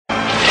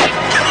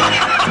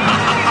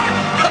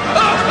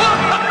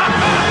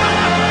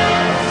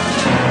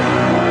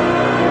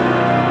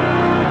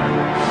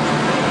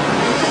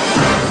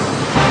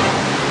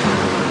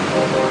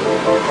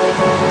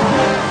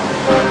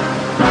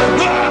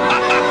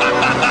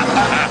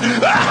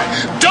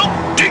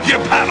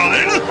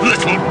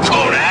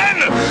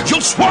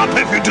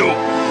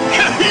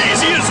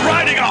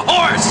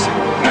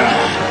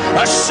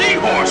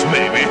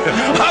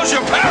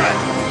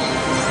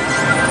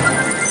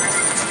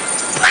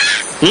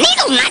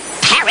Needle, not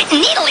parrot.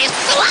 Needle is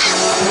slow.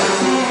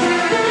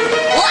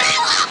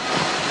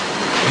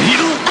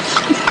 Needle?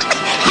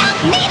 Help,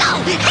 Needle!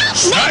 Help,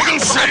 Snagg will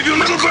Needle! save you,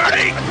 little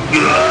birdie!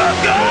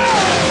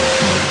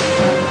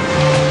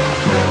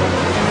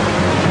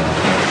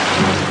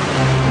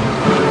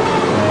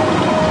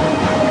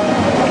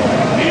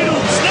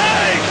 Needle,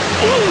 Snagg!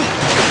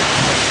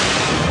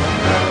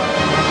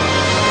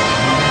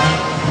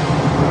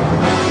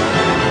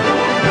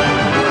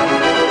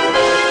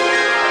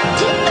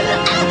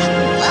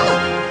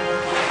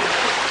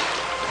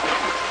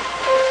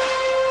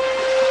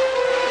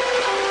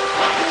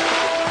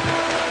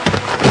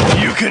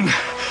 You can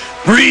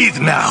breathe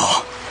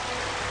now.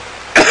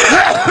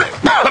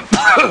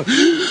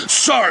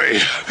 Sorry,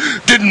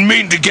 didn't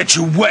mean to get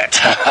you wet.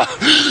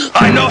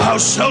 I know how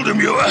seldom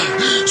you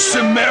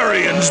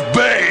Cimmerians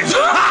bathe.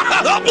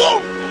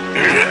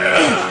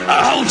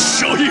 I'll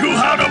show you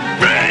how to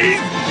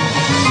bathe.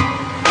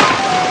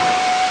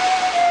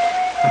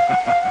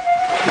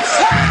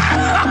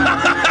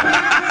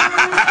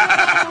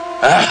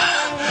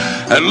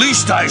 At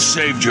least I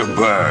saved your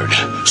bird.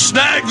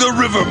 Snagg the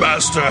River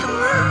Master.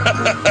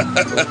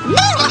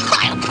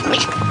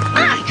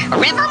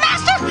 River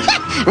Master?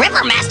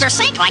 River Master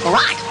sink like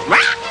rock.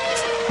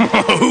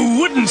 Who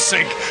wouldn't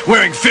sink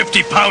wearing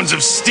 50 pounds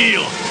of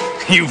steel?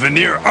 You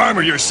veneer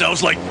armor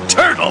yourselves like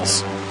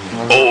turtles.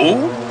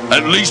 Oh?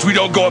 At least we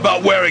don't go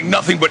about wearing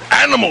nothing but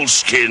animal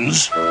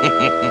skins.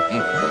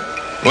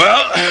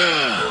 Well,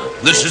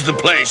 this is the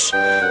place.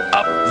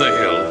 Up the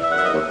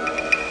hill.